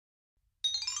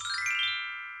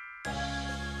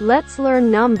Let's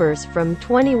learn numbers from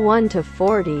 21 to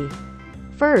 40.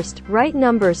 First, write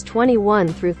numbers 21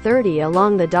 through 30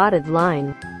 along the dotted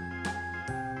line.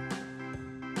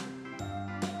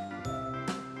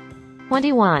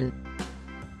 21,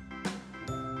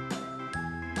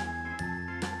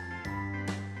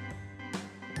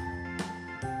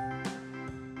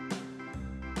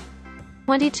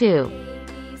 22,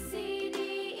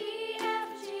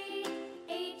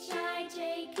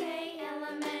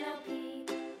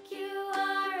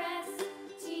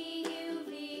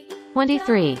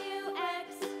 23,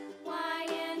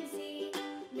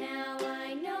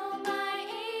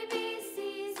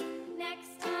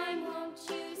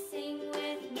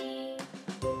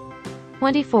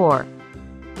 24,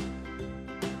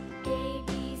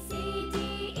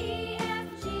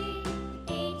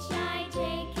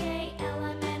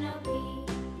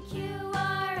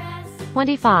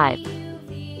 25,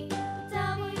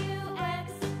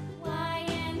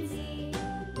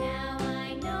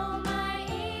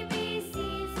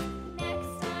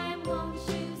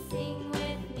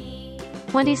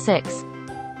 26,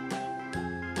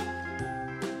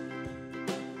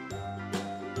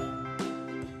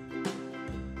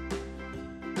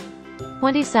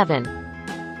 27,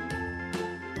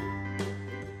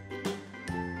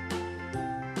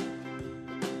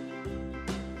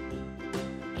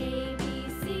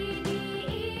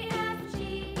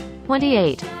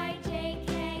 28,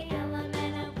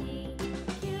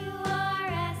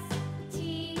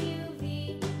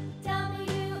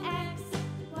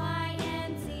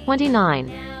 29,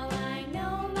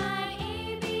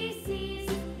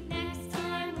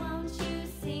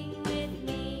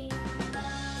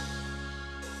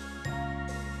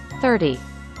 30.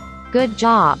 Good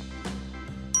job!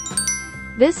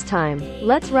 This time,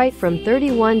 let's write from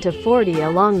 31 to 40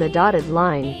 along the dotted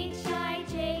line.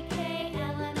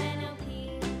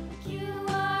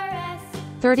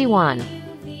 31,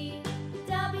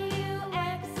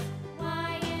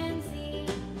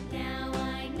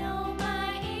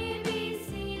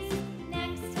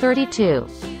 32,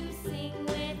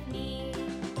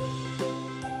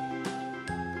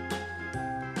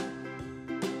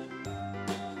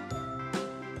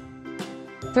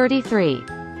 33,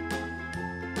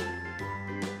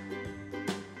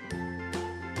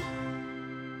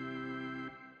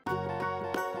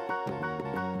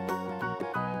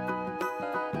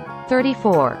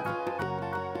 34,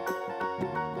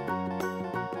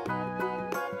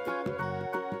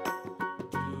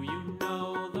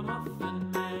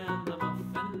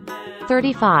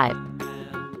 35,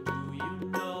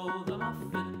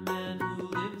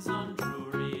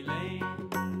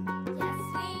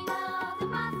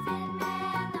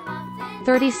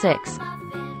 36,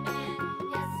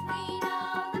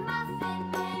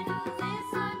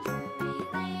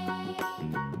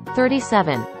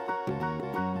 37,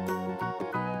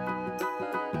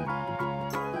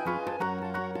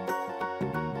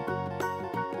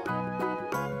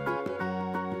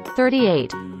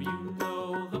 38,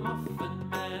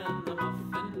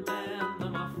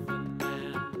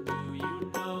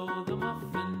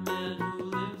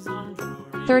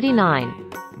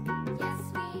 39,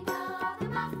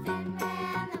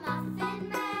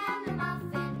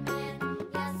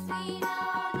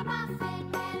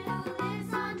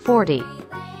 40.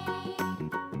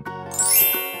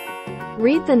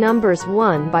 Read the numbers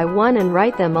one by one and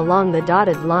write them along the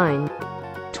dotted line.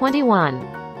 21,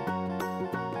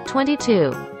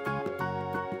 22,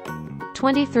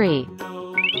 23,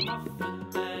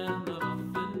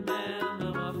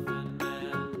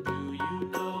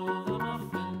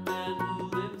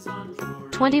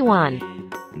 21,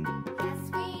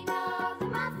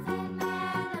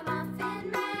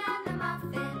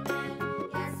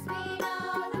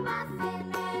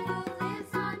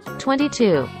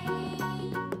 22,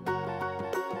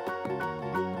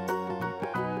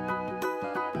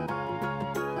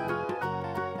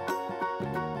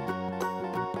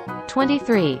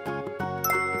 23,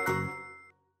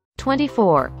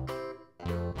 24,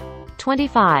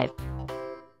 25,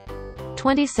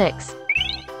 26.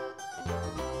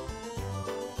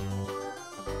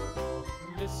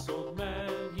 This old man,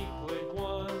 he played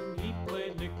one. He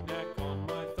played knick-knack on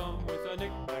my thumb with a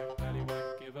knick-knack,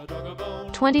 paddywhack, give a dog a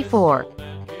bone. 24, This old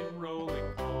man came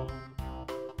rolling home.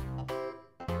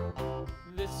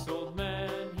 This old man,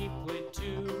 he played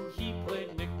two. He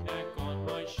played knick-knack on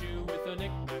my shoe with a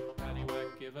knick-knack,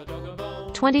 paddywhack, give a dog a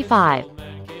bone. 25, This old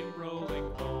man came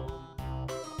rolling home.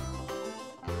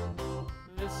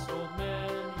 This old man,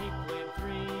 he played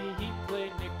three. He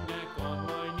played knick-knack on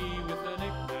my knee with a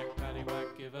knick-knack,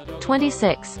 paddywhack, give a dog a bone.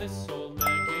 26, This old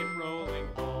man came rolling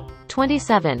home.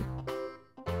 27,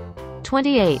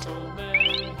 28. This old man,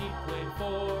 he played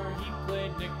 4. He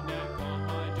played knick-knack on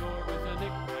my door with a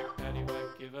knick-knack,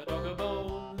 paddywhack, give a dog a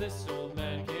bone. This old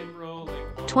man came rolling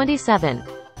home. 27.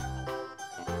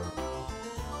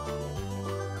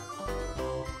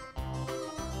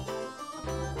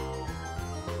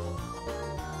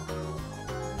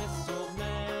 This old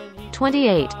man, he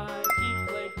 28. played 5. He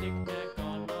played knick-knack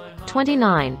on my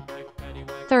 29. knick-knack,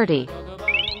 paddywhack, 30. give a dog a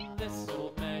bone. This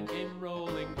old man came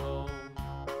rolling home.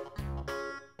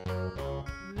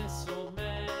 This old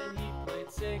man, he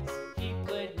played 6. He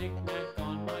played knick-knack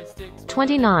on my sticks.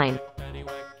 29.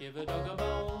 Paddywhack, give a dog a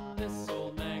bone. This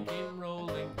old man came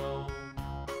rolling home.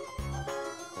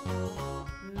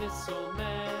 This old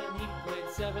man, he played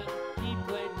 7. He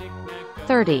played knick-knack up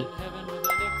 30. to heaven with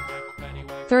a knick-knack,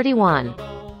 paddywhack, 31. give a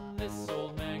bone. This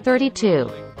old man came 32.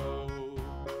 rolling home.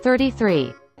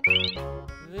 33.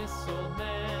 This old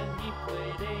man, he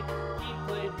played 8. He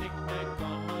played knick-knack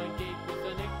on my gate with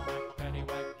a knick-knack,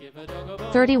 paddywhack, give a dog a bone.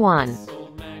 31. This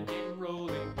old man came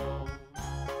rolling home.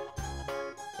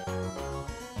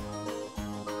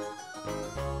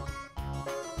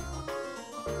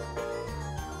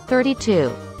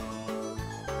 32.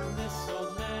 This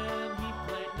old man, he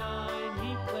played 9.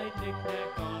 He played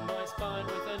knick-knack on my spine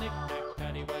with a knick-knack,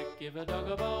 paddywhack, give a dog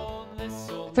a bone. This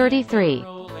old 33. man came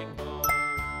rolling home.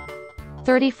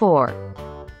 34.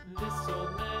 This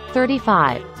old man,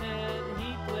 35. played 10.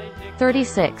 He played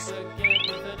knick-knack 36.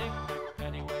 again with a knick-knack,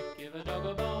 paddywhack, give a dog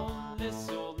a bone. This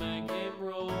old man came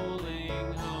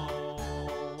rolling home.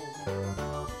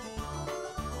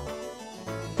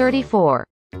 34.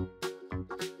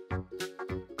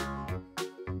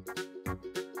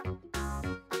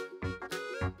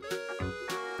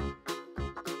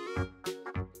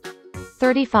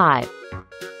 35.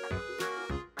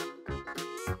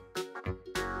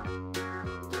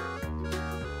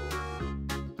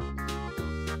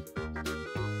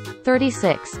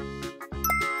 36.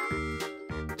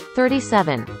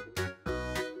 37.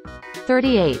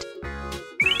 38.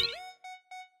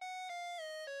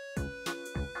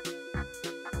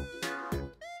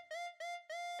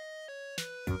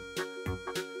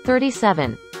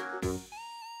 37.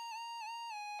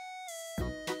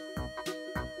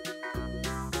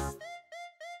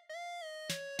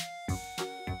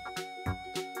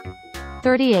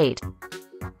 38.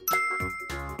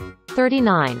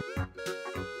 39.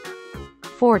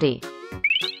 40.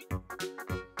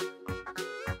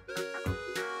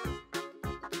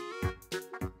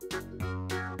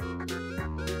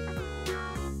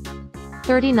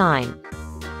 39.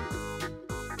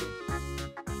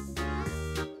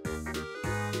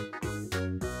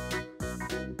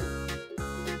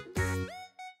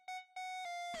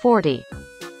 40.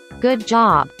 Good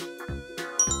job.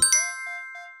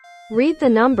 Read the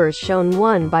numbers shown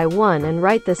one by one and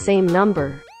write the same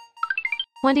number.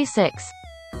 26.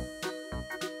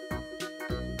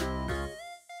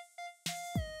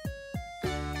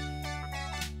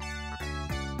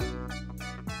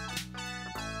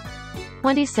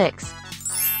 26.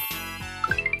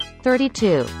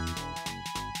 32.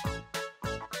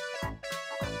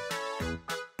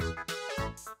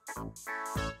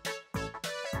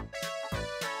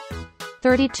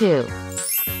 32.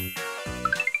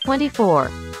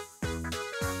 24.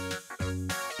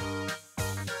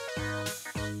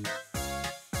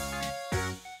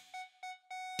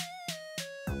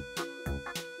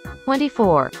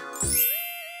 24.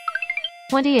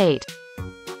 28.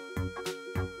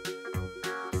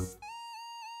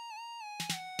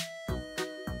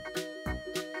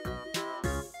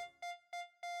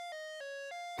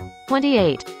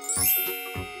 28.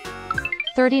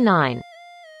 39.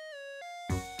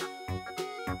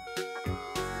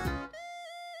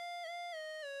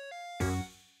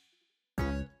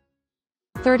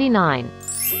 39.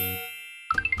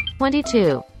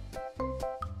 22.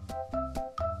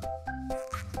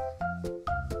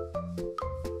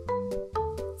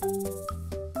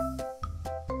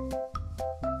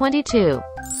 22.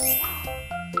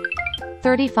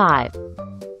 35.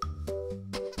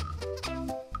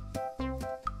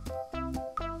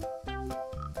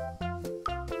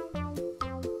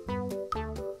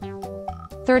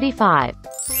 35.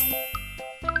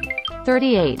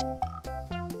 38.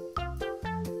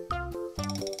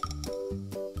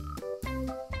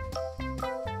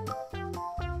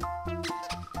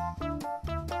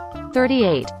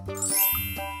 38.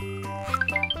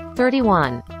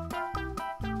 31.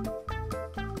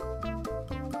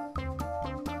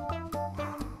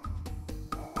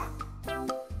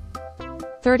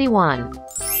 31.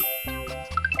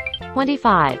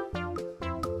 25.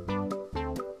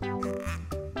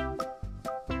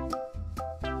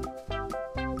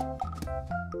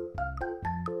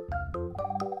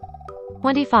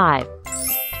 25,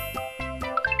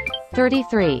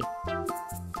 33,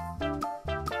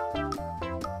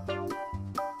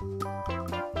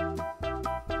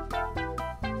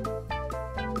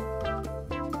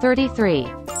 33,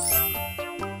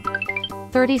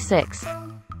 36,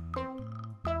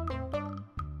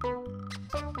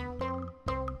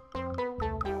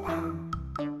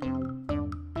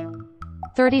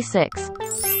 36,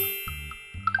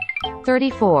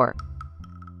 34,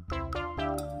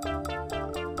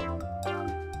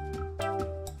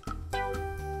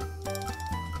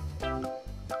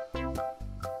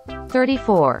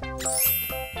 34,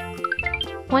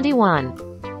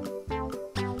 21,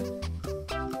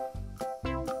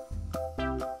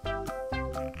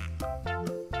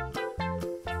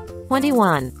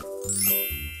 21,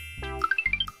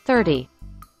 30,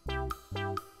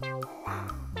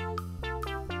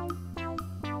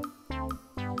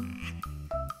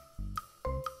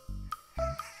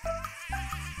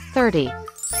 30,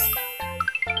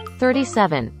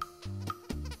 37,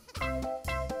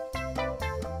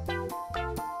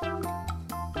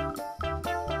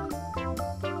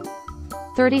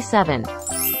 37,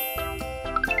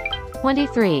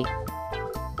 23,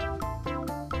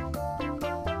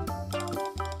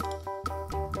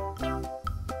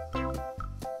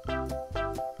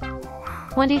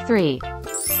 23,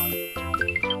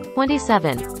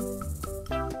 27,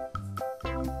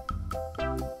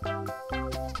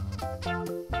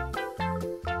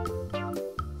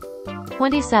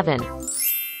 27,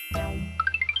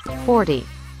 40,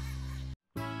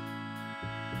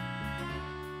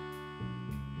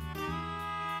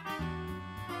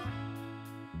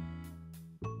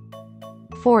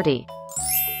 40,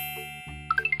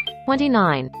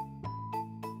 29,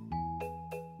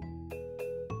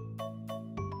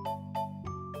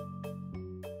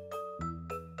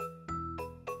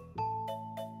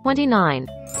 29,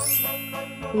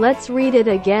 Let's read it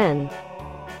again.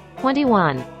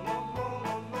 21,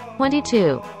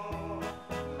 22,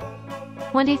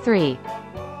 23,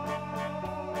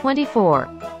 24,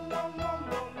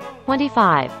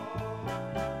 25,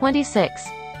 26,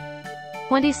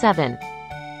 27,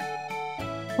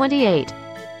 28,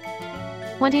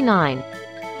 29,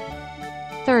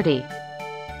 30,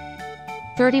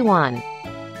 31,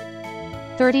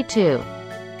 32,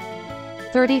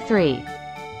 33,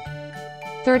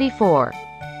 34,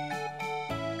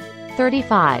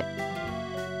 35,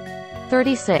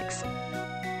 36,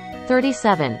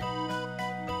 37,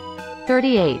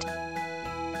 38,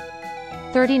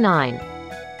 39,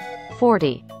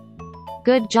 40.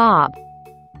 Good job!